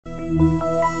You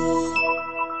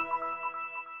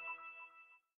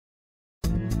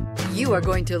are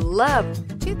going to love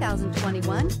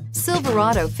 2021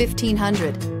 Silverado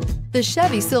 1500. The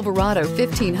Chevy Silverado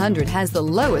 1500 has the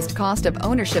lowest cost of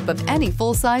ownership of any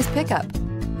full-size pickup.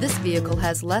 This vehicle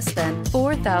has less than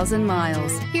 4,000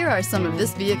 miles. Here are some of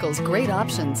this vehicle's great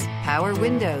options: power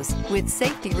windows with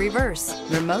safety reverse,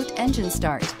 remote engine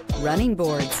start, running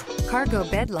boards, cargo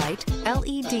bed light,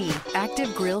 LED,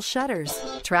 active grille shutters,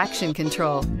 traction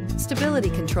control, stability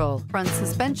control, front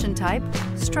suspension type,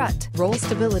 strut, roll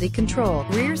stability control,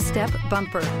 rear step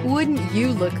bumper. Wouldn't you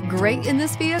look great in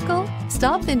this vehicle?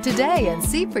 Stop in today and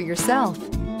see for yourself.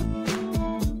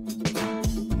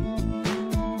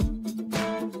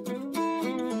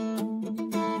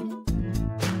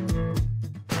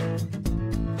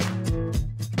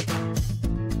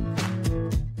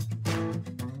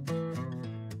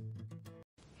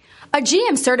 A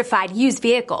GM-certified used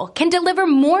vehicle can deliver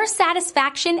more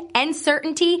satisfaction and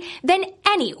certainty than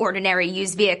any ordinary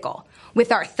used vehicle.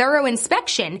 With our thorough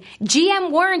inspection,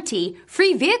 GM warranty,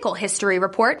 free vehicle history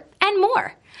report, and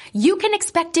more. You can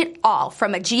expect it all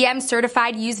from a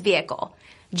GM-certified used vehicle.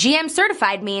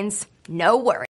 GM-certified means no worries.